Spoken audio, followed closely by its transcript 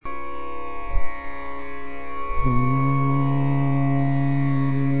This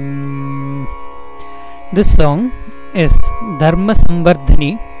song is Dharma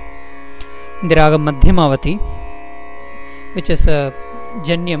Samvardhani in the Ragam Madhyamavati, which is a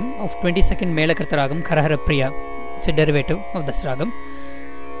Janyam of 22nd Melakarta Ragam Karahara Priya. It's a derivative of this Ragam.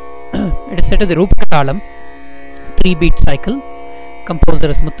 It is set to the Rupaka Talam, 3-beat cycle.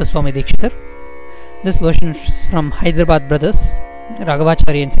 Composer is Muthuswami Dikshitar. This version is from Hyderabad Brothers,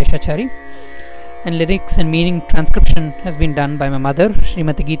 Raghavachari and Seshachari. And lyrics and meaning transcription has been done by my mother,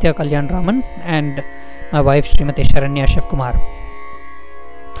 Srimati Geeta Kalyan Raman, and my wife, Srimati Sharanya Shivkumar.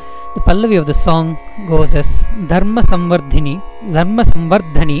 The Pallavi of the song goes as Dharma Samvardhani,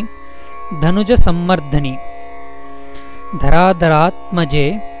 Dhanuja Sammardhani,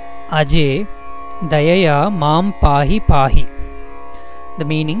 Dharadharatmaje, Aje, Dayaya Mam Pahi Pahi. The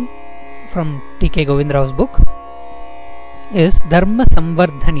meaning from T.K. Govindrao's book is Dharma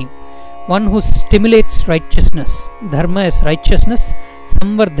Samvardhani, one who stimulates righteousness. Dharma is righteousness,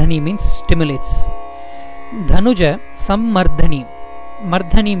 Samvardhani means stimulates. Dhanuja Sammardhani.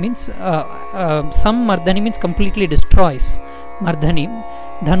 Mardhani means Sammardhani means completely destroys. Mardhani.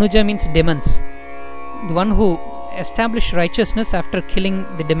 Dhanuja means demons. The one who established righteousness after killing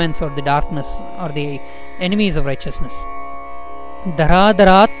the demons or the darkness or the enemies of righteousness.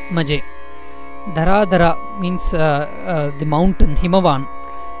 Dharadharatmaje. Dharadhara means the mountain, Himavan.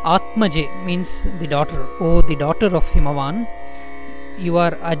 Atmaje means the daughter. Oh, the daughter of Himavan, you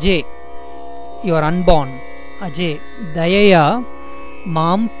are Ajay, you are unborn. Ajay, Dayaya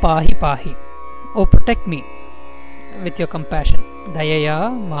Mam Pahi Pahi. Oh, protect me with your compassion.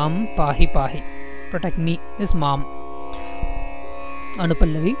 Dayaya Mam Pahi Pahi. Protect me is Mam.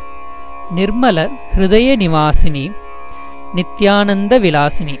 Anupallavi. Nirmala Hridaya Nivasini, Nityananda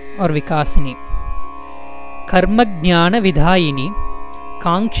Vilasini or Vikasini, Karma Jnana Vidhayini,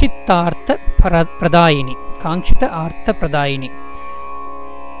 Kangshitartha Pradayini. Kangshita Artha Pradayini.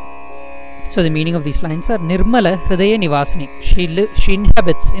 So the meaning of these lines are Nirmala Hridaya Nivasini. She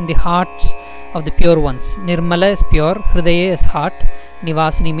inhabits in the hearts of the pure ones. Nirmala is pure, Hridaya is heart,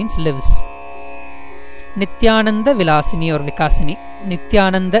 Nivasini means lives. Nityananda Vilasini or Vikasini.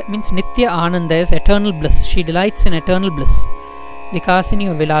 Nityananda means Nitya Ananda is eternal bliss. She delights in eternal bliss. Vikasini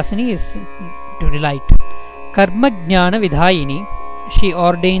or Vilasini is to delight. Karma Jnana Vidhayini. She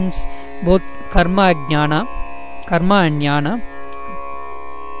ordains both karma and jnana.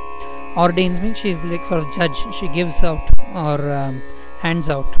 Ordains means she is like sort of judge. She gives out or hands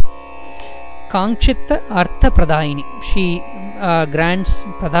out. Kankshita Artha Pradayini. She grants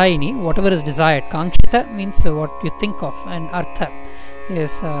Pradayini, whatever is desired. Kankshita means what you think of, and Artha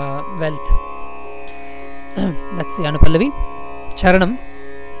is wealth. That's the Anupallavi. Charanam.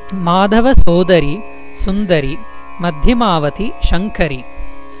 Madhava Sodari Sundari Madhyamavati Shankari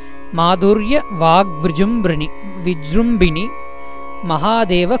Madhurya Vag Vijrumbini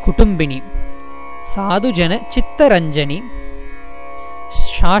Mahadeva Kutumbini Sadhu Jana Chittaranjani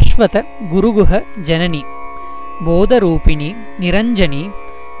Shashvata Guruguha Janani Bodha Rupini Niranjani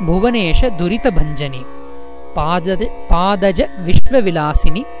Bhuvanesha Durita Bhanjani Padaja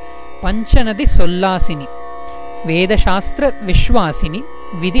Vishwavilasini Panchanadi Sollasini Veda Shastra Vishwasini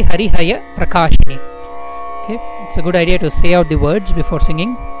Vidhi Harihaya Prakashini. Okay, it's a good idea to say out the words before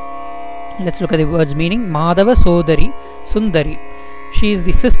singing. Let's look at the words' meaning. Madhava Sodari Sundari. She is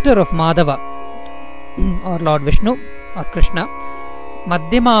the sister of Madhava or Lord Vishnu or Krishna.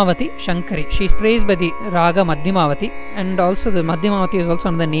 Madhyamavati Shankari. She is praised by the Raga Madhyamavati, and also the Madhyamavati is also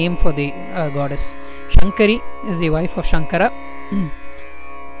another name for the goddess. Shankari is the wife of Shankara.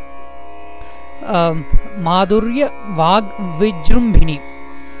 Madhurya Vag Vijrumbini.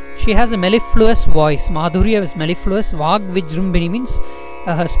 She has a mellifluous voice. Madhurya is mellifluous. Vag Vijrumbini means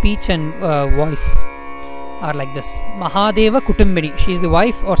her speech and voice are like this. Mahadeva Kutumbini. She is the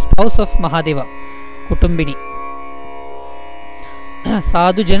wife or spouse of Mahadeva. Kutumbini.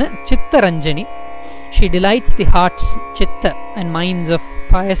 Sadhujana Chittaranjani. She delights the hearts, chitta, and minds of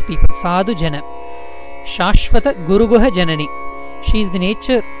pious people. Sadhujana. Shashvata Guruguha Janani. She is the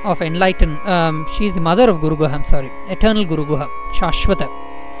nature of enlightened. She is the mother of Guruguha. Eternal Guruguha. Shashvata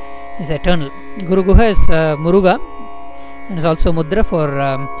is eternal. Guruguha is Muruga, and is also Mudra for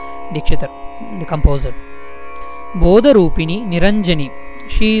Dikshitar, the composer. Bodha Rupini Niranjani.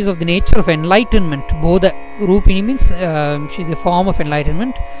 She is of the nature of enlightenment. Bodha Rupini means she is the form of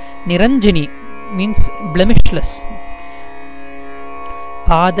enlightenment. Niranjani means blemishless.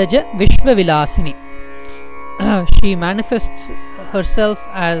 Padaja Vishwavilasini. She manifests herself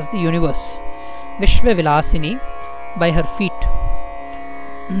as the universe. Vishwavilasini by her feet.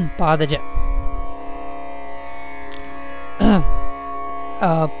 Padaja.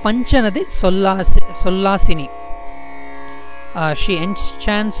 Panchanadi Sollasini. She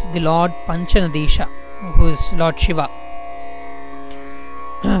enchants the Lord Panchanadisha, who is Lord Shiva.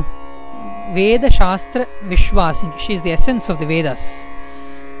 Veda Shastra Vishwasini. She is the essence of the Vedas.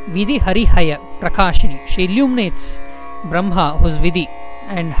 Vidhi Harihaya Prakashini. She illuminates Brahma, who is Vidhi,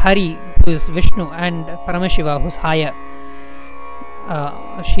 and Hari, who is Vishnu, and Paramashiva, who is Haya.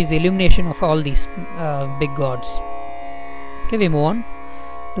 She is the illumination of all these big gods. Okay, we move on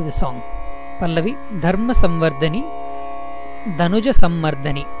to the song. Pallavi. Dharma Samvardhani Dhanuja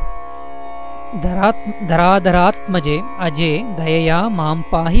Sammardhani Dharadharatmaje Aje Dayaya Mam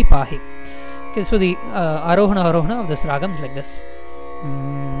Pahi Pahi. Okay, so the Arohana of this ragam is like this.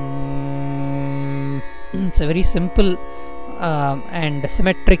 It's a very simple and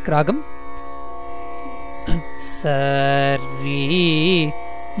symmetric ragam. Sari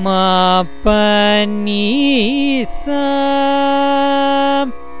ma pa ni sa.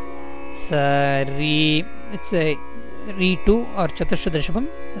 Sari. It's a Re 2 or Chatushuddha Rishabham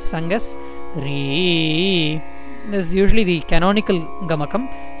sung as Re. This is usually the canonical gamakam.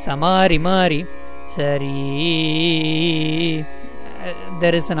 Samari Mari Sari.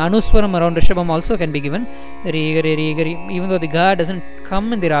 There is an anuswaram around Rishabham also can be given. Re Gari Re Gari. Even though the Ga doesn't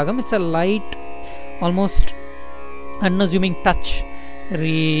come in the ragam, it's a light, almost unassuming touch. Re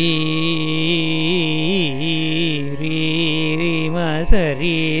ma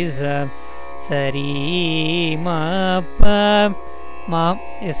sari sa. Sari ma pa. Ma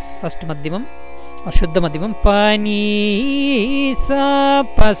is first madhyamam or Shuddha madhyamam. Pa ni sa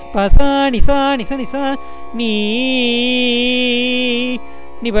pas pa ni sa ni sa ni sa ni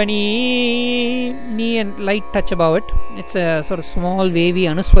ni ba ni and light touch above it. It's a sort of small wavy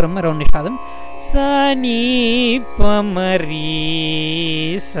anuswaram around Nishadam. Sa ni pa ma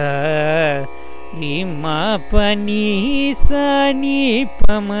ri sa. Ri ma pa ni sa ni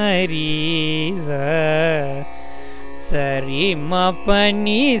pa ma ri sa. Sa ri ma pa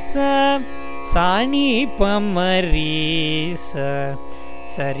ni sa. Sa ni pa ma ri sa.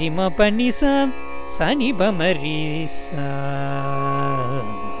 Sa ri ma pa ni sa. Sa ni pa ma ri sa.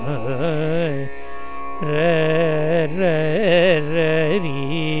 Ra ra ra ri.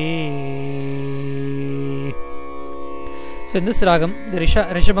 So in this ragam, the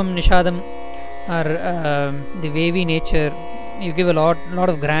Rishabham, Nishadam are the wavy nature. You give a lot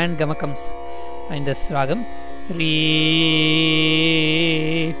of grand gamakams in this ragam. Re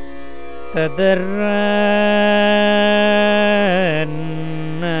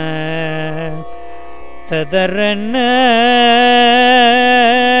Tadarana Tadarana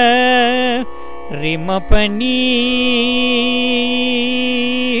Rimapani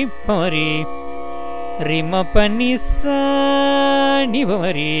Pari Rimapani sa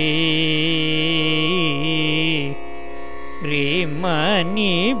Nibamari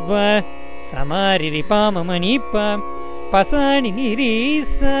Rimani ba Samari Ripama Manipa Pasani Niri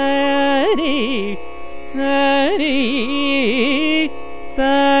Sari Nari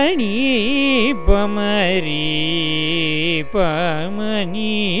Sani Pamari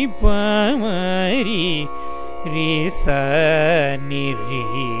Pamani Pamari Risa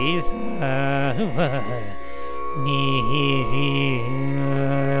Nirisa Niri.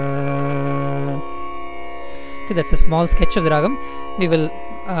 Okay, that's a small sketch of the ragam. We will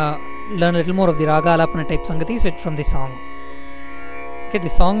learn a little more of the raga alapana type sangatis from the song. Okay, the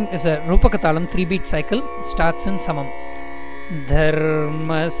song is a Rupakatalam 3-beat cycle. It starts in Samam.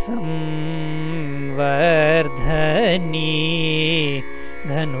 Dharma Samvardhani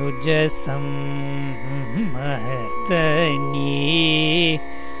Dhanuja Sammardhani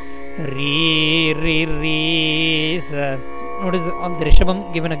Re Re Re Sa. Notice all the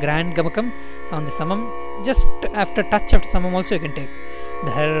Rishabham given a grand gamakam on the Samam. Just after touch after Samam also you can take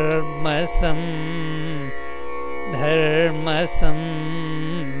Dharma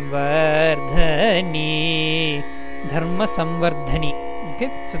Samvardhani Dharma Samvardhani. Okay,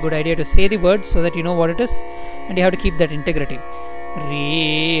 it's a good idea to say the words so that you know what it is, and you have to keep that integrity.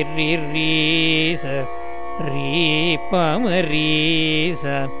 Re Re Re Sa Re Pam Re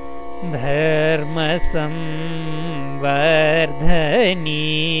Sa Dharma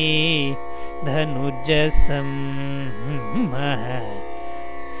Samvardhani Dhanuja Samma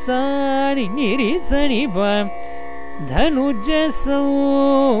Sani Niri Sani Ba Dhanuja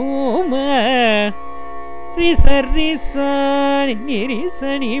Samma Risa Risa Niri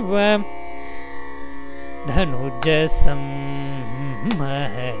Sani Ba Dhanuja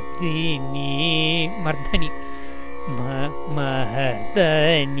Sammardhini Mardhani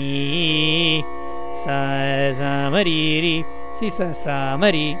Mahardhani Samariri Sisa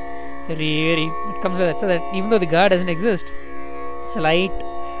Samari Riri. It comes like that, so that even though the Ga doesn't exist, It's a light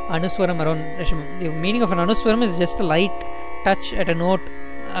anuswaram around Rishabam. The meaning of an anuswaram is just a light touch at a note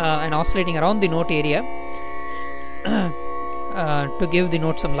and oscillating around the note area to give the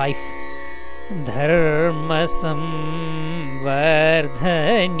note some life. Dharma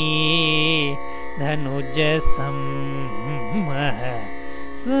samvardhani dhanuja samah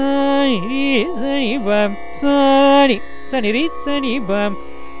sani sani bam sani sani ri sani bam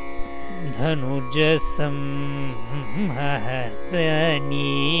dhanuja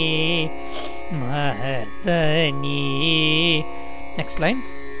samhardhani mahardhani. Next line.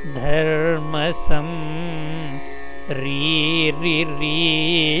 Dharma sam ri ri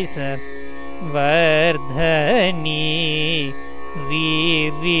ri sa vardhani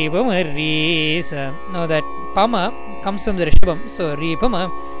ri ri pama ri sa. Now that pama comes from the Rishabam, so ri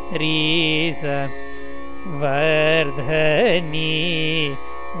pama ri sa vardhani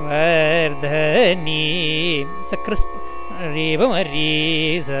vardhani. It's a crisp ri pama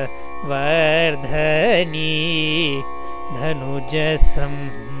ri sa vardhani dhanuja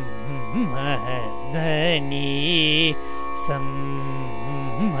samhardhani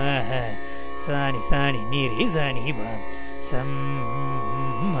samah sani sani niri sani bam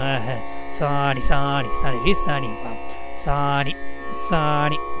samah sani sani sani ri sani bam sani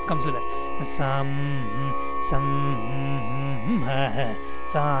sani comes with that samah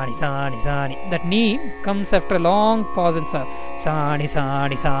sani sani sani. That ni comes after a long pause in sa. Sani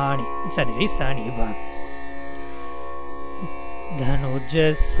sani sani sani ri sani bam dhanuja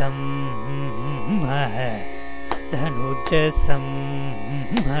samah dhanuja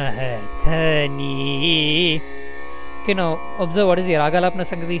samhardhani. Okay, now observe what is the ragalapna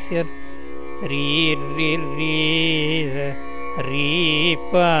sangatis here. Ri ri ri ri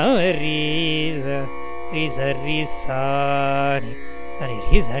pa ri ri sa ri sani sani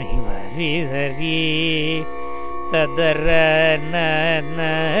ri sani ma ri sa ri tadara na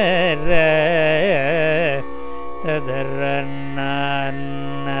na ra tadara na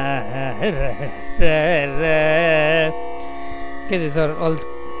na ra ra. Okay, these are all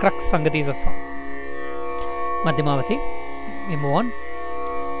crux sangatis of Madhyamavati. We move on.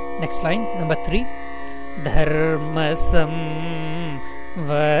 Next line, number 3. Dharma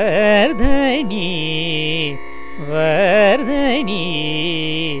samvardhani vardhani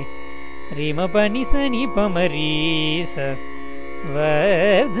rima pani sani pamari sa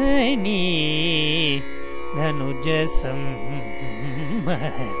vardhani dhanuja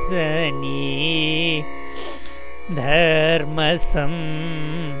samvardhani dharma sam.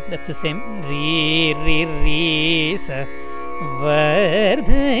 That's the same. Ri ri ri sa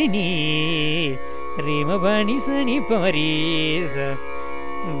vardhani rima pani sani pamari sa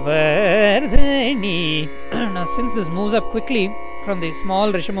vardhani. Now since this moves up quickly from the small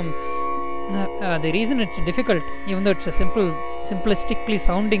Rishabam, the reason it's difficult, even though it's a simplistically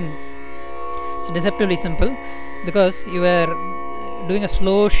sounding, it's deceptively simple, because you are doing a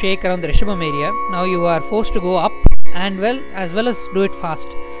slow shake around the Rishabam area. Now you are forced to go up and as well as do it fast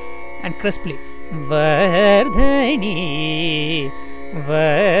and crisply. Vardhani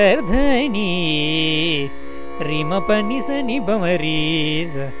vardhani rima pani sani pamari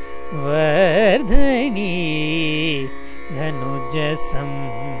sa vardhani dhanuja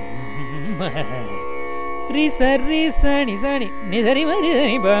samah ri sa ni sani ni sari ma ri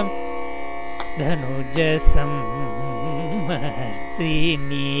sani bam dhanuja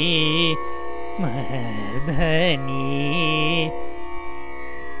samhardhani mahardhani.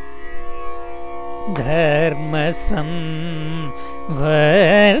 Dharma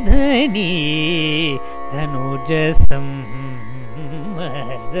samvardhani dhanuja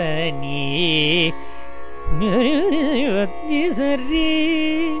samhardhani.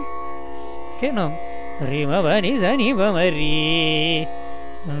 Okay, now rima pani sani pamari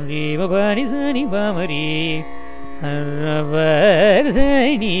rima pani sani pamari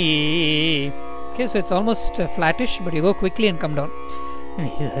vardhani. Okay, so it's almost flattish, but you go quickly and come down.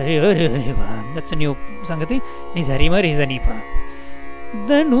 That's a new sangati. Nizarima rizanipa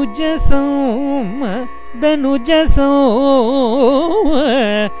dhanuja soma dhanuja soma.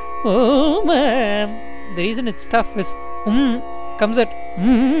 The reason it's tough is comes at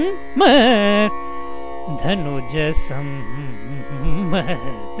dhanuja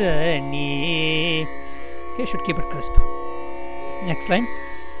samhardhani. Okay, should keep it crisp. Next line.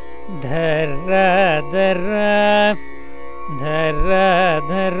 Dhara dhara dhara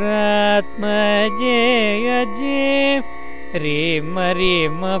dharatmaje aje rima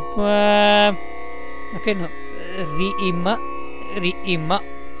rima pa. Okay, no. Riima riima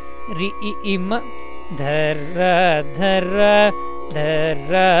riima dhara dhara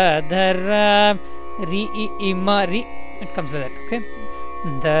dhara dhara riima ri It comes with that. Okay.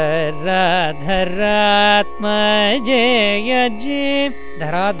 Dharadharatmaje aje.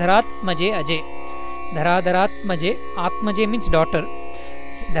 Dharadharatmaje aje. Dharadharatmaje. Atmaje means daughter.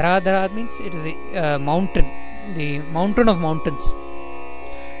 Dharadharat means it is a mountain. The mountain of mountains.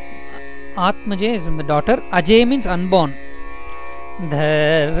 Atmaje is daughter. Ajay means unborn.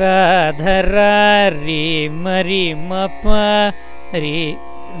 Dhara dhara ri mari mappa ri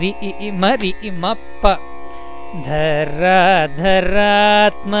ri mari mappa. Dhara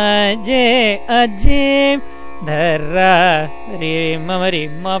dharatmaje aje. Dhara ri mari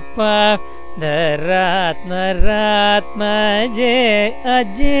mappa. Dharatmaratmaje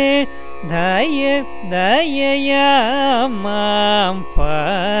aje. Daya daya yamam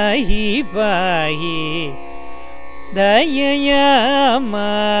pahi pahi. Daya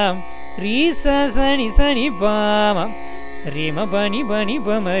yamam risa sani sani pama rima bani bani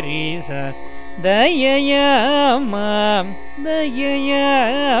pama risa. Daya yamam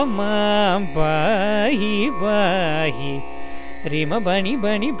pahi pahi rima bani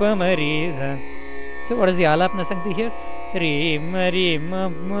bani pama risa. So what is the alapna sankti here? Rima rima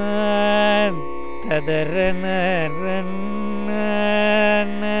ma tadarana ranna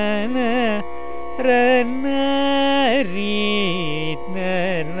nana ranna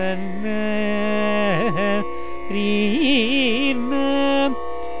ritna ranna rina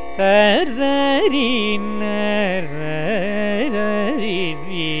tararina rarari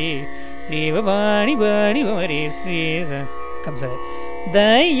riva bani bani bari srisa. Comes out.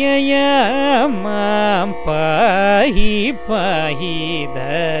 Daya yamam pahi pahi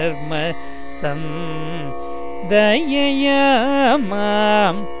dharma sam. Daya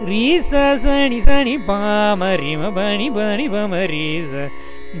yamam risa sani sani pama rima bani bani pama risa.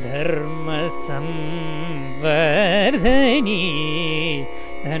 Dharma samvardhani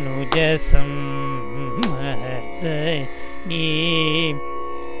dhanuja samvardhani.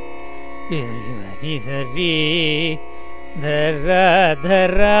 Vari sari dhara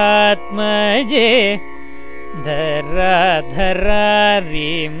dharatmaje. Dhara dhara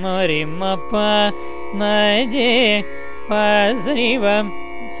rima rima pa maje pasriva.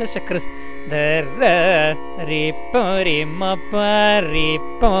 Such a crisp. Dhara ripa rima pa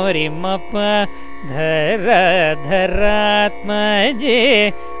ripa rima pa. Dhara dharatmaje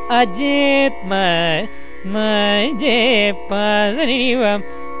ajetma maje pasriva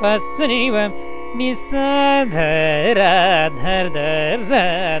pasriva. Nisa dhara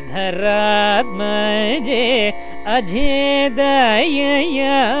dhara dharatmaje aje daya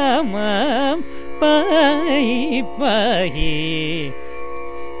yamam pahi pahi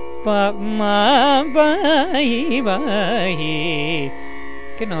ma pahi pahi.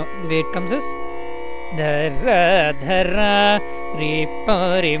 Okay, now the way it comes is dhara dhara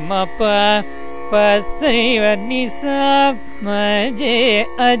ripa rima pa pasriva. Nisa maje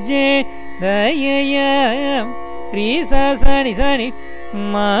aje daya yam risa sani sani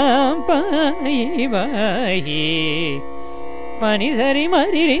ma pahi pahi pani sari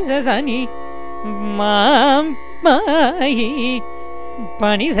mari risa sani ma pahi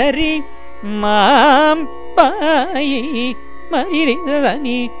pani sari ma pahi mari risa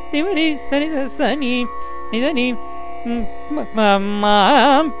sani mari sani sani nisani ma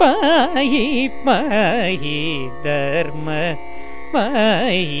pahi pahi dharma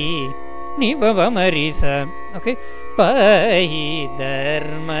pahi niva marisa. Okay, pahi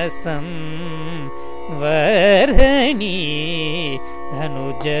dharma samvardhani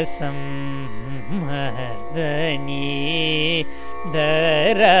dhanuja samvardhani.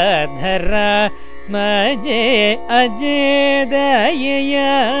 Dhara dhara maje aje daya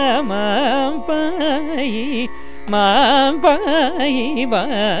yamam pahi pahi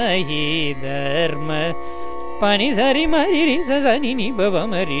dharma pani sari mari risa sani ni baba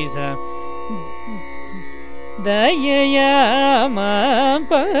marisa. Daya yamam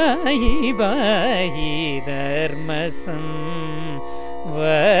pahi pahi dharma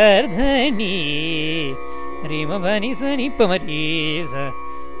samvardhani rima bani sani pamarisa.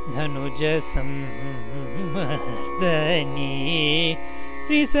 Dhanuja samvardhani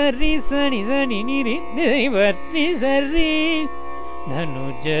risa risa ni sani ni risa ri.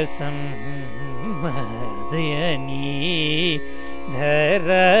 Dhanuja samvardhani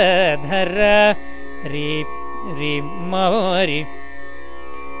dhara dhara ri mari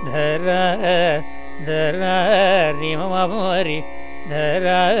dhara dhara ri mari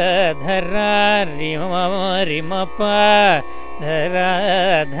dhara dhara ri mari mapa. Dhara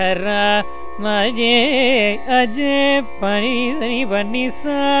dhara maje aje pani sani pani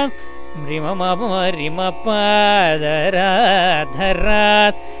sa rima rima pa. Dhara dhara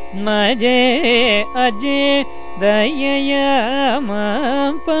maje aje दयया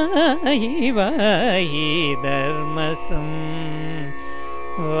मां पाहि वाहि धर्मसंवर्धनी.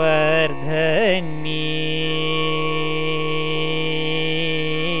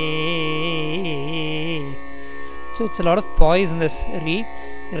 So it's a lot of poise in this re,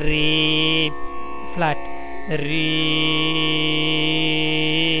 flat, re.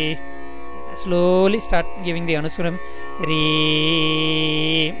 Slowly start giving the anuswaram,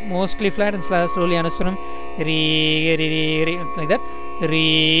 re, mostly flat and slowly anuswaram, re, like that,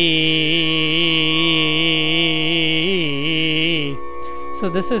 re. So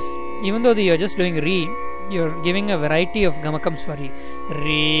this is, even though you're just doing re, you're giving a variety of gamakams for re.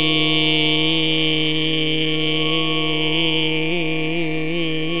 Re,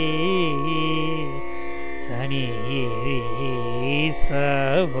 sani, re,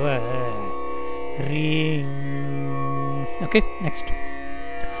 sava, re. Okay, next.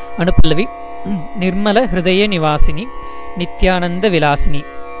 Anupallavi. Nirmala Hridaya Nivasini, Nityananda Vilasini,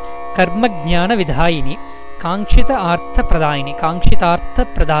 Karma Jnana Vidhayini, Kankshita Artha Pradayini, Kangshitartha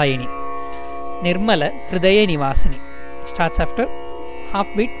Pradayini. Nirmala Hridaya Nivasini. Starts after half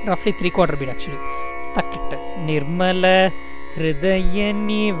beat, roughly 3/4 beat actually. Takkita. Nirmala Hridaya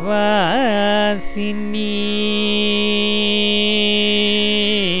Nivasini.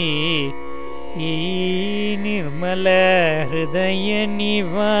 Nirmala Hridaya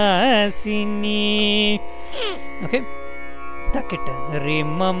Nivasini. Okay. Takkita.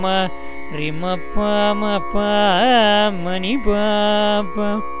 Rimama Rimapama Pamani Papa.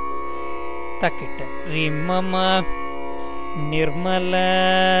 Takkita. Rimama Nirmala.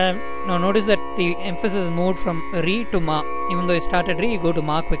 Now notice that the emphasis moved from re to ma. Even though you started re, you go to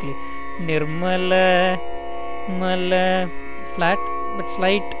ma quickly. Nirmala Mala flat but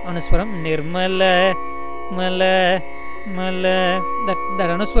slight anuswaram. Nirmala Mala Mala. That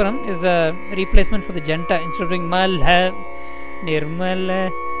anuswaram is a replacement for the janta. Instead of doing malha, Nirmala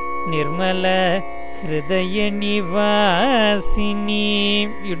Nirmala Hridaya Nivasini.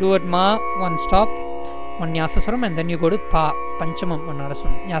 You do it ma, one stop, one nyasaswaram, and then you go to pa, panchamam, one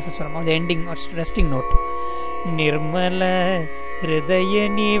nyasaswaram, or the ending or resting note. Nirmala Hridaya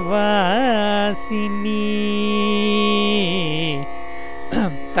Nivasini.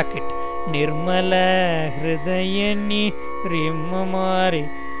 Takkit. Nirmala Hridaya Ni Rimamari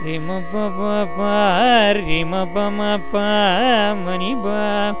Rimapapa Rimapamapa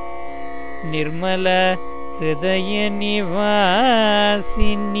Maniba. Nirmala Hridaya Nivasini.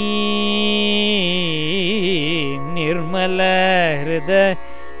 Nirmala Hridaya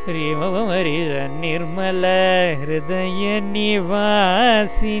Nirmala Hridaya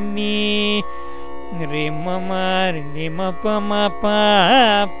Nivasini. Rimamar Rimapamapa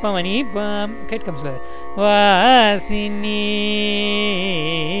Pamanipam. Okay, it comes like Vasini.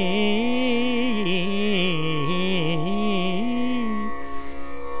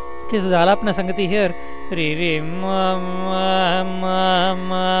 Okay, so the Alapna Sangati here. Ri Ri Ma Ma Ma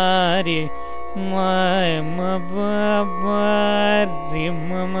Ma Ri Ma Ma Ba Ba Ri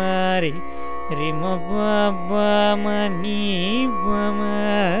Ma Ma Ri Ri Ma Ba Ba Ma Ni Ba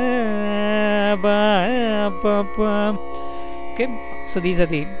Ma Ba Ba Ba. Okay, so these are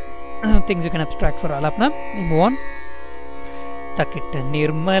the things you can abstract for Alapna. We move on. Takkita.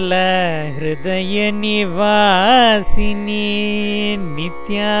 Nirmala Hridaya Nivasini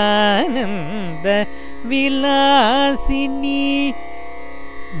Nityananda Vilasini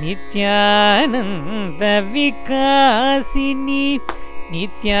Nityananda Vikasini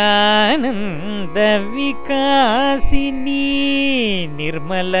Nityananda Vikasini.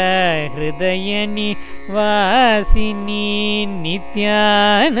 Nirmala Hridaya Nivasini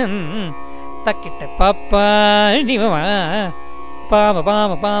Nityananda. Takkita. Papa Nivama Pama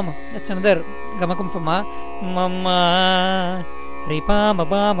Pama Pama. That's another gamakam for ma. Mama Ri Pama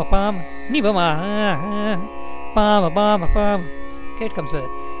Pama Pama Nivama Pama Pama Pama. Okay, it comes with it.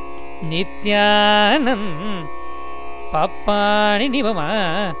 Nityananda Papa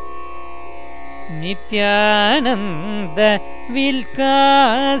Nivama Nityananda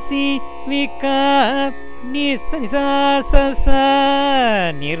Vilkasi Vika Nisa Nisa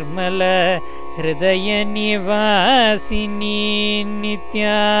Sasa. Nirmala Hridaya Nivasini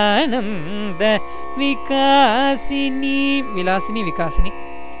Nityananda Vikasini. Vilasini Vikasini.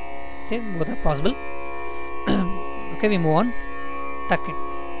 Okay, both are possible. Okay, we move on. Takkit.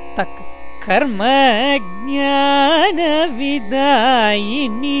 Tak. Karma Jnana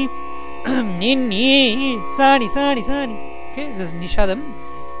Vidayini Nini Sani Sani Sani. Okay, this is Nishadam.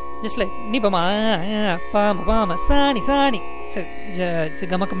 Just like Nipama Pama Pama Sani Sani. It's a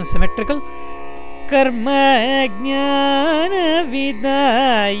gamakam symmetrical. Karma Jnana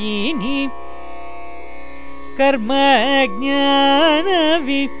Vidayini कर्म ज्ञान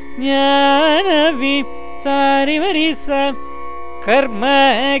विज्ञानवि सारि वरि स कर्म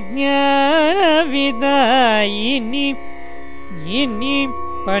ज्ञान विदायिनी इनि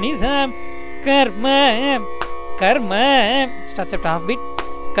पनि स कर्म कर्म starts at half beat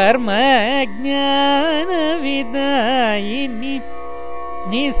कर्म ज्ञान विदायिनी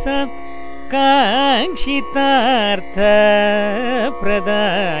निस कांक्षितार्थ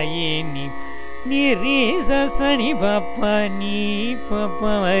प्रदायिनी निरीस सनि पपनि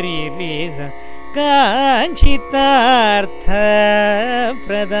पपमरि रीस कांक्षितार्थ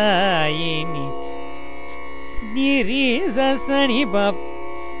प्रदायिनी निरीस सनि पप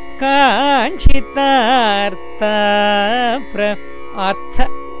कांक्षितार्थ अर्थ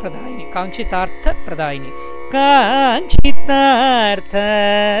प्रदायिनी कांक्षितार्थ प्रदायिनी कांक्षितार्थ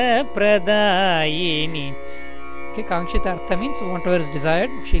प्रदायिनी. Okay, कांक्षितार्थ means whatever is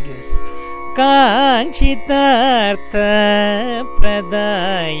desired she gives. कांक्षितार्थ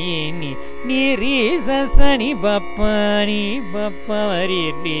प्रदायिनी निरीस सनि बप्पनि बप्पमरि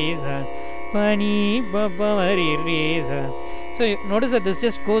रीस पनि बप्पमरि रीस. So you notice that this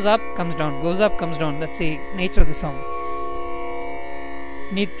just goes up, comes down, goes up, comes down. That's the nature of the song.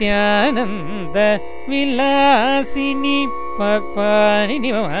 Nityanand Vilasini पपनि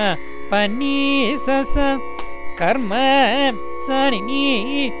निमः पनि सस कर्म सनि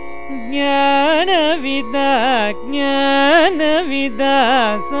ज्ञान विदा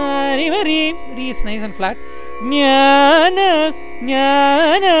सारि वरि री is nice and flat ज्ञान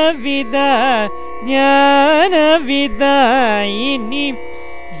विदा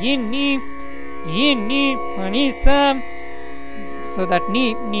इनि पनि स. So that ni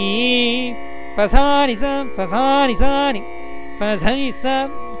pasani sa pasani sa.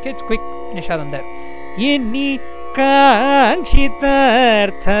 Okay, it's quick nishad on that. Inni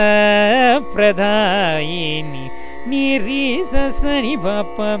kangshitartha pradayini nirisa sani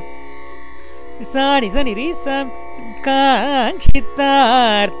papa sani risa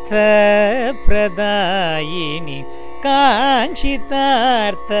kangshitartha pradayini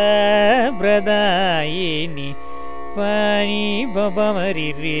kangshitartha pradayini pani babamari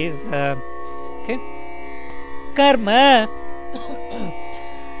risa. Okay, karma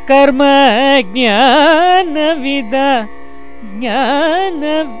ज्ञान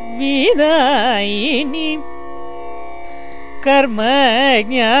विदायिनी कर्म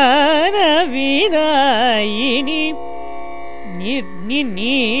ज्ञान विदायिनी नि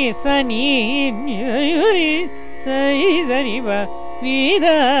सनि सनि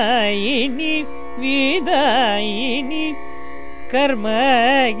विदायिनी कर्म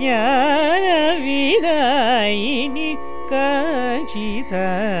ज्ञान विदायिनी कांक्षिता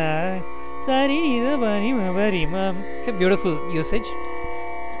सारि निधपनि मपरि म. Beautiful usage.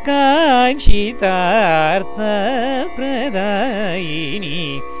 कांक्षितार्थ प्रदायिनी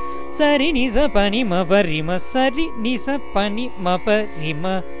सारि निधपनि मपरि म सारि निधपनि मपरि म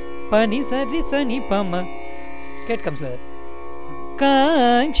पनि सारि सनि पम. It comes there.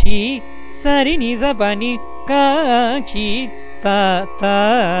 कांक्षि सारि निधपनि कांक्षितार्थ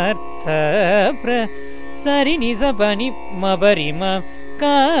प्र सारि निधपनि मपरि म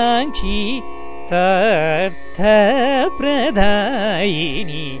कांक्षितार्थ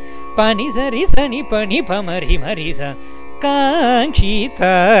प्रदायिनी पनि सारि सनि पनि पमरि मरि स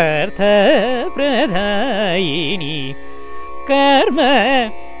कांक्षितार्थ प्रदायिनी कर्म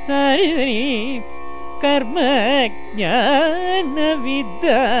सारि कर्म ज्ञान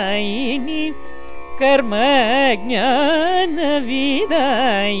विदायिनी कर्म ज्ञान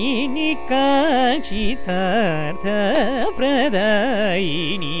विदायिनी कांक्षितार्थ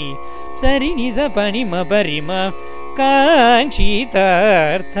प्रदायिनी सारि निधपनि मपरि म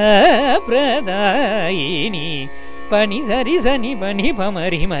कांक्षितार्थ प्रदायिनी पनि सारि सनि पनि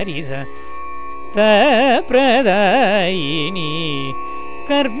पमरि मरि स त प्रदायिनी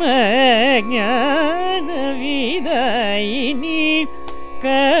कर्म ज्ञान विदायिनी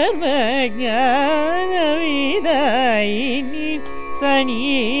कर्म ज्ञान विदायिनी सनि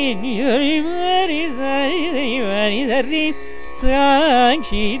मरि सारि सरि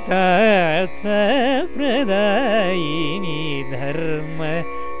कांक्षितार्थ प्रदायिनी धर्म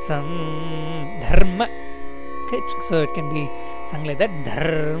धर्म. So it can be sung like that.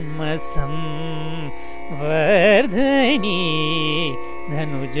 Dharma samvardhani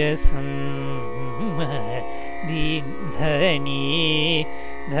dhanuj samdhani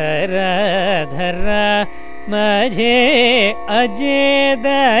dhara dhara majhe ajhe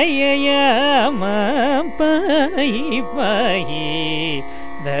dayayama pahi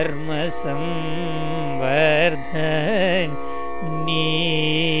dharma samvardhani.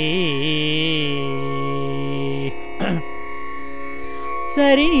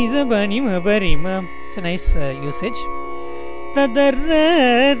 Sari Nisa Banima Barima. It's a nice usage.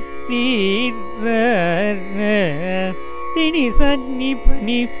 Tadarra Rini Sani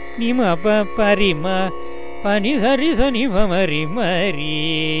Pani Nima Parima Pani Sari Sani Pamari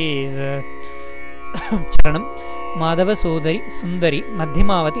Marisa. Charanam Madhava Sodari Sundari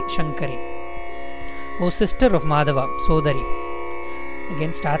Madhimavati Shankari. O sister of Madhava, Sodari.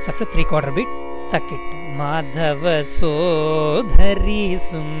 Again starts after 3/4 beat. Takit Madhava Sodari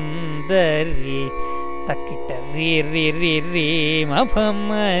Sundari. Takit Ri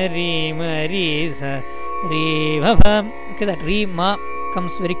Mapamari Marisa Ri Mapam. Okay, that Ri Ma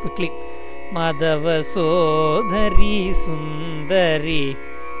comes very quickly. Madhava Sodari Sundari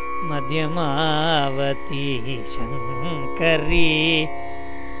Madhyamavati Shankari.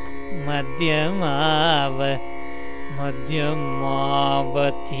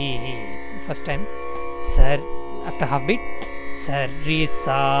 Madhyamavati. First time. Sir, after half beat. Sari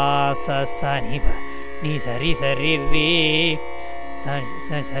sa sa sa ni ba ni sari sari re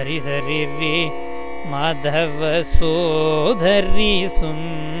sari sari re. Madhava Sodari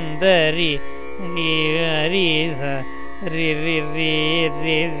Sundari Ri Ri sa Ri Ri Ri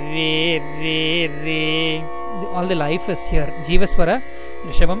Ri Ri Ri Ri. All the life is here. Jivaswara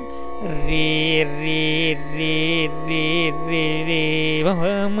Rishabam Ri Ri Ri Ri Ri Ri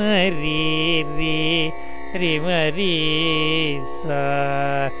Mari Ri Ri Mari Sa.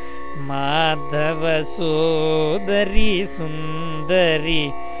 Madhava Sodari Sundari.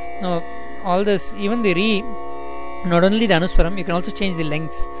 Now all this, even the Ri, not only the Anuswaram, you can also change the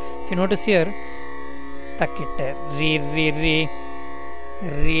lengths. If you notice here, Takita Ri Ri Ri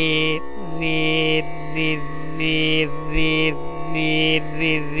Ri Ri Ri Ri Ri Ri Ri Ri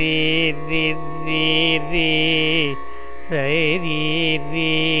Ri Ri Ri Sai Ri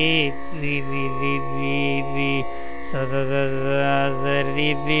Ri Ri Ri Ri Ri Ri Sa Sa Sa Sa Ri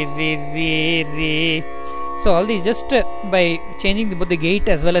Ri Ri Ri Ri. So all these just by changing both the gate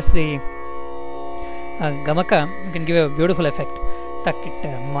as well as the Gamaka, you can give a beautiful effect.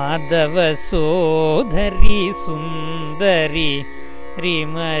 Takita Madhava Sodari Sundari Ri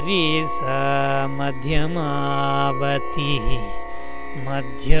Mari Sa Madhyamavati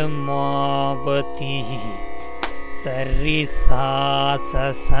Madhyamavati Sari Sa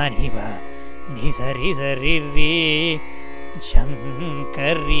Sa Sani Ba Ni Sari Sari Ri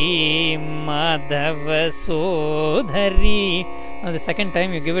Shankari. Madhava Sodari. Now the second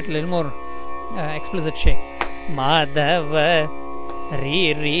time you give it a little more explicit shake. Madhava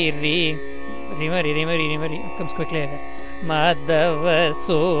Ri Ri Ri Rimari Rimari Rimari comes quickly like that. Madhava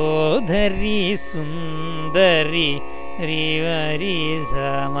Sodari Sundari Rimari Sa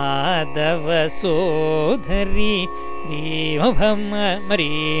Madhava Sodari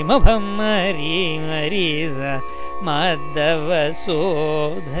Rimabhamari Mabhamari Marisa Madhava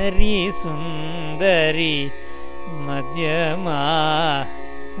Sodari Sundari Madhyama.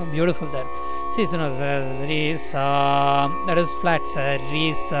 Beautiful that. See, so now Sari Sa, that is flat.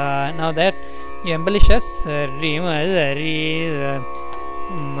 Sari Sa. Now that you embellish as Sari Madhari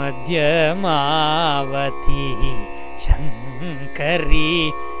Madhyamavati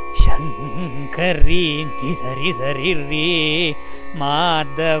Shankari Shankari Ni Sari Sari Ri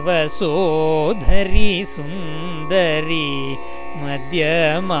Madhava Sodari Sundari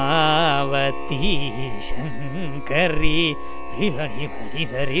Madhyamavati Shankari.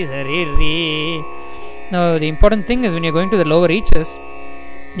 Now the important thing is when you're going to the lower reaches,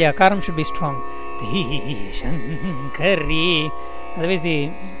 the akaram should be strong. Shankari. Otherwise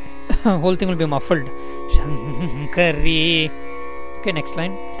the whole thing will be muffled. Shankari. Okay, next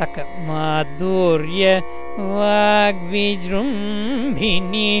line. Taka Madhurya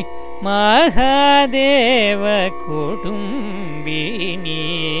Vagvijrumbhini Mahadeva Kutumbini.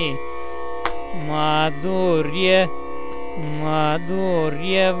 Madhurya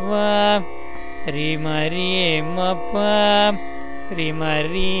Madhuryava Rimari Mapa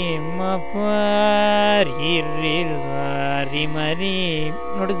Rimari Mapa Rimari.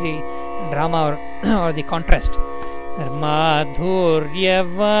 Notice the drama or the contrast.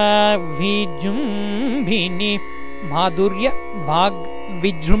 Madhuryava Vijrumbhini. Madhurya Vag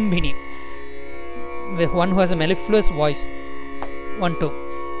Vijrumbhini. With one who has a mellifluous voice. 1 2.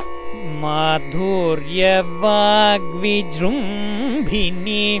 Madhurya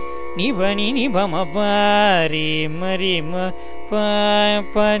Vagvijrumbhini Nivani Nibhamapari Marima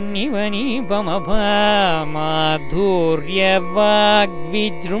Pa Nivani Bhamapa. Madhurya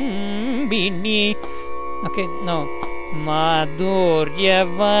Vagvijrumbhini. Okay, now Madhurya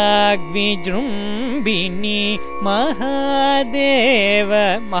Vagvijrumbhini Mahadeva.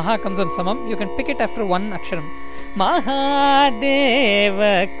 Maha comes on samam. You can pick it after one aksharam. Mahadev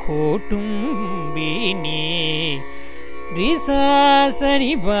कुटुम्बिनी रिसा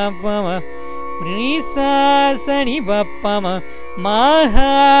सनि पम रिसा सनि पम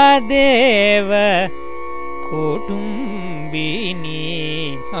Mahadev कुटुम्बिनी.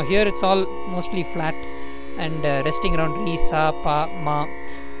 Now here it's all mostly flat and resting around Re, Sa, Pa, Ma.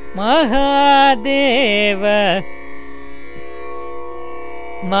 Mahadeva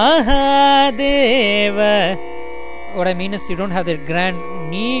Mahadeva. What I mean is you don't have the grand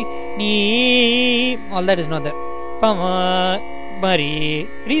ni, all that is not there. Pama, Mari,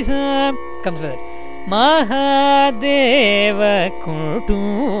 Risa comes with it. Mahadeva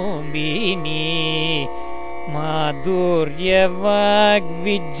Kutumbini Madhurya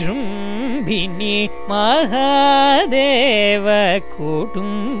Vagvijrumbini Mahadeva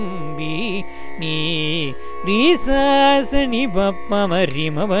Kutumbini Risa Sani Bapamari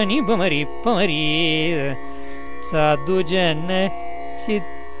Mabani Bamari Pamari Sadhujana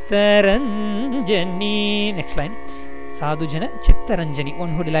Chittaranjani. Next line. Sadhujana Chittaranjani,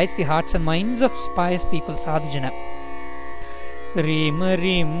 one who delights the hearts and minds of pious people. Sadhujana. Rima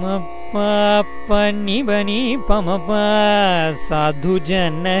Rima Papa Nibani Pamapa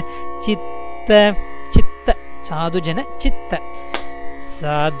Sadhujana Chitta Chitta Sadhujana Chitta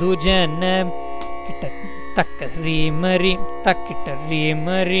Sadhujana Kitta Tak Rima Rima Takita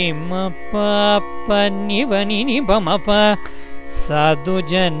Rima Rima Papa Nibani Pamapa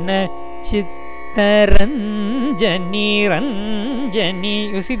Sadhujana Chitta Ranjani Ranjani.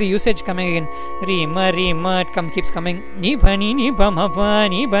 You see the usage coming again. Rima Rima, it keeps coming. Nibani Nibamapa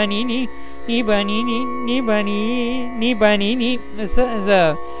Nibani Nibani Nibani Nibani. It's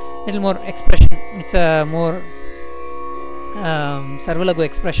a little more expression. It's a more Sarvalagu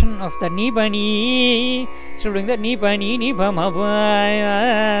expression of the Nibani. So doing that Nibani Nibamapa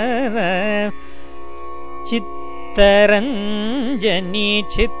Chittaranjani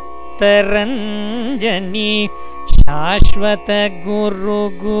Chittaranjani Shashvata Guru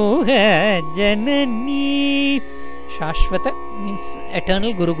Guha Janani. Shashvata means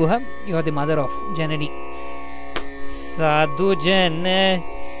eternal. Guru Guha, you are the mother of Janani. Sadhujana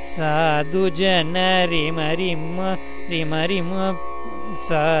Sadhujana Rima Rima Rima Rima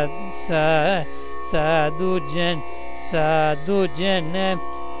Sadhujana Sadhujana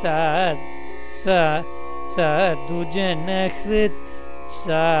Sadhujana Hrit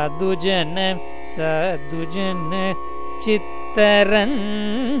Sadhujana Sadhujana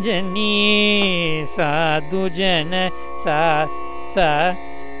Chittaranjani Sadhujana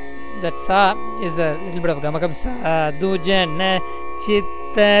that Sa is a little bit of Gamakam. Sadhujana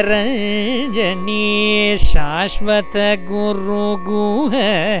Chittaranjani Shashvata Guru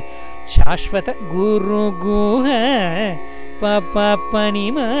Guha Shashvata Guru Guha Papa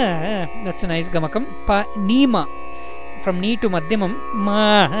Panima. That's a nice Gamakam. Panima. From Ni to Madhyamam.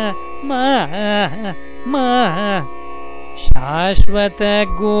 Ma Shashvata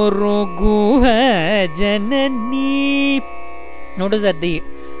Guru Guha Janani. Notice that the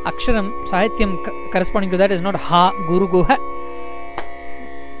Aksharam Sahityam corresponding to that is not Ha Guru Guha,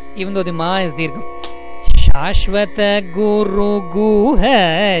 even though the Ma is Dirgham. Shashvata Guru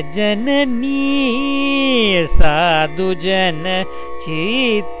Guha Janani Sadhujana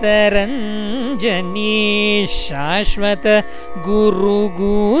Chittaranjani Shashvata Guru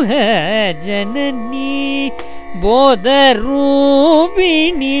Guha Janani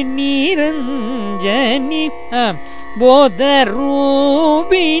Bodharubini Niranjani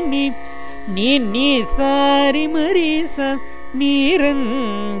Bodharubini Nini Sari Marisa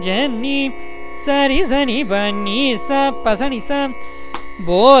Niranjani Sari Sani Bani Sa Pasani Sa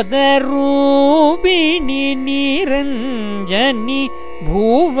Bodharubini Niranjani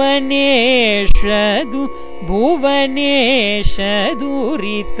Bhuvaneshadu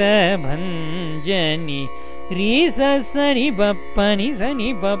Bhuvaneshadurita Bhanjani Risa Sani Bappani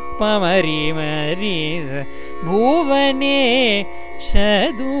Sani Bappa Mari Marisa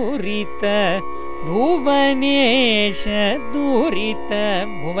Bhuvaneshadurita Bhuvaneshadurita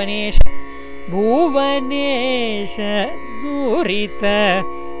Bhuvaneshadurita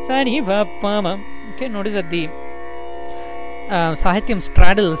Sani Bappama. Okay, notice that the Sahityam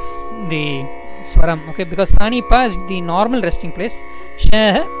straddles the Swaram, okay, because Sani Pa is the normal resting place,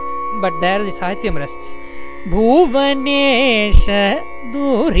 Shah, but there the Sahityam rests.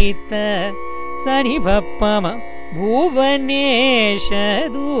 Bhuvaneshadurita Sani Bappama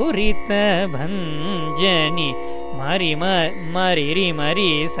Bhuvaneshadurita Bhanjani Mari Ri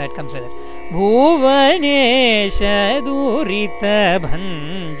Mari, so it comes with it. Bhuvaneshadurita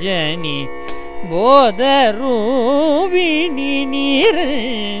Bhanjani Bodharubini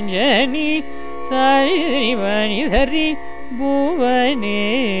Niranjani sari वनि सरि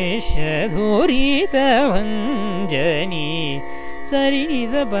भुवनेश धूरित भञ्जनी सरि नि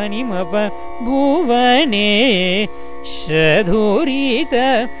स पनि म प भुवनेश धूरित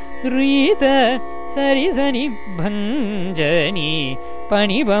रीत सरि सनि भञ्जनी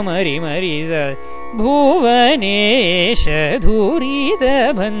पनि पमरि मरि स भुवनेश धूरित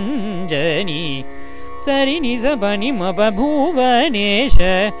भञ्जनी सरि नि स पनि म प भुवनेश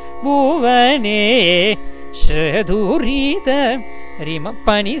भुवनेश धूरित रिम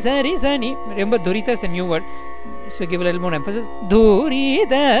पनि सरि सनि. Remember dhurita is a new word, so give a little more emphasis.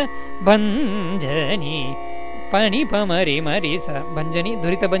 Dhurita bhanjani pani pamari marisa bhanjani.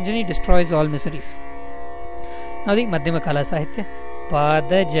 Dhurita bhanjani destroys all miseries. Now the madhyama kala sahitya.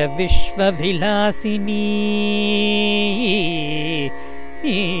 Padaja vishva vilasini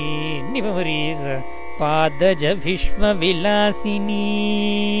nivamarisa पादज विश्व विलासिनी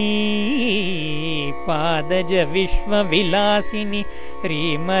पादज विश्व Vilasini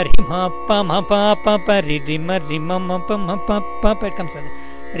rim रिम पम पाप परि rim rim म पम पाप. It comes like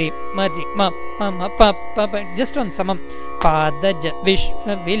रिम रिम पम पाप just on samam. पादज विश्व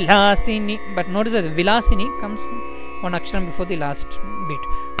Vilasini, but notice that vilasini comes one aksharam before the last beat.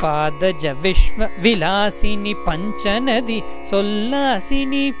 पादज विश्व विलासिनी पंचनदी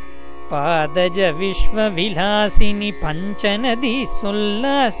सोल्लासिनी पादज विश्व विलासिनी पंचनदी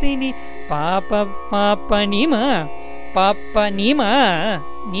सोल्लासिनी पाप पाप निमा पाप निमा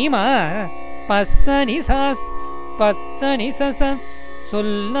निमा पस्सनि सास पत्सनि सस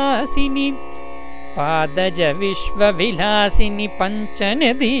सोल्लासिनी पादज विश्व विलासिनी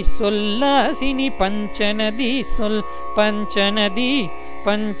पंचनदी सोल्लासिनी पंचनदी सोल पंचनदी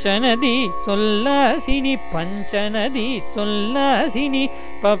पंचनदी सोल्लासिनी पंचनदी सोल्लासिनी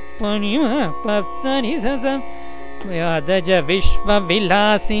पप्पनिम पप्तनि सस पादज विश्व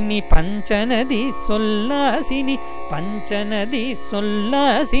विलासिनी पंचनदी सोल्लासिनी पंचनदी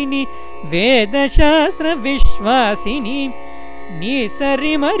सोल्लासिनी वेदशास्त्र विश्वासिनी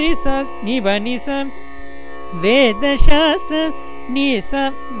निसरि मरिस निबनिस वेदशास्त्र निस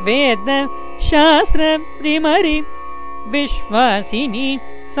वेदशास्त्र रिमरि विश्वासिनी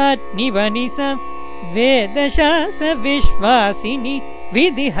सत् निबनिस वेदशास्त्र विश्वासिनी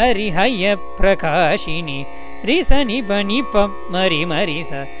विधि हरिहय प्रकाशिनी रिस निबनि पमरि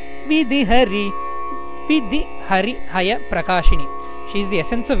मरिस विधि हरिहय प्रकाशिनी. She is the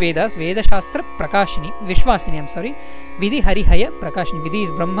essence of Vedas. Veda Shastra Prakashini, Vishwasini, I'm sorry. Vidhi Hari Haya Prakashini. Vidhi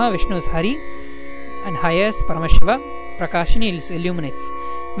is Brahma, Vishnu is Hari, and Haya is Paramashiva. Prakashini illuminates.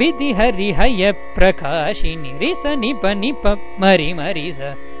 Vidhi Hari Haya Prakashini. Risa Nipa Nipa Mari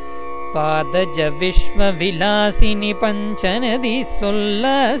Marisa. Padaja Vishwa Vilasini Panchanadi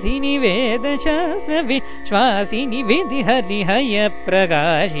Sollasini Veda Shastra Vishwasini Vidhi Hari Haya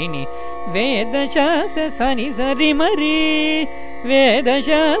Prakashini. Veda Shastra Sani Sari Mari Veda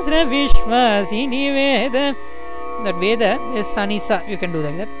Shastra Vishwasini Veda. That Veda is Sanisa. You can do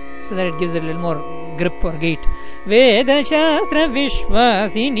like that, so that it gives a little more grip or gait. Veda Shastra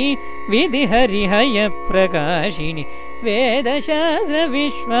Vishwasini Vidhi Hari Haya Prakashini. Veda Shastra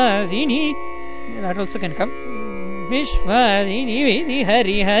Vishwasini. That also can come. Vishwasini Vidhi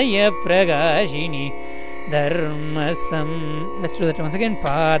Hari Haya Prakashini. Dharmasam. Let's do that once again.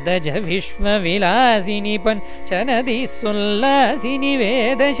 Padaja Vishwa Vilasini Panchanadi Sollasini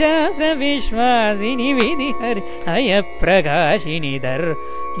Veda Shastra Vishwasini Vidhi Hari Haya Prakashini.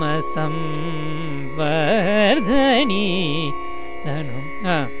 Dharmasam Vardhani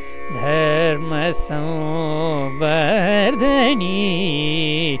Dharmasam Vardhani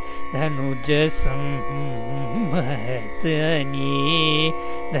Dhanujasam Vardhani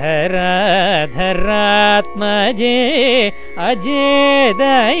Dhara Dharatmaje Aje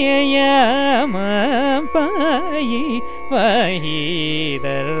Dayayama Payi Vahi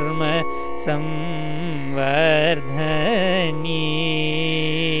Dharma Samvardhani.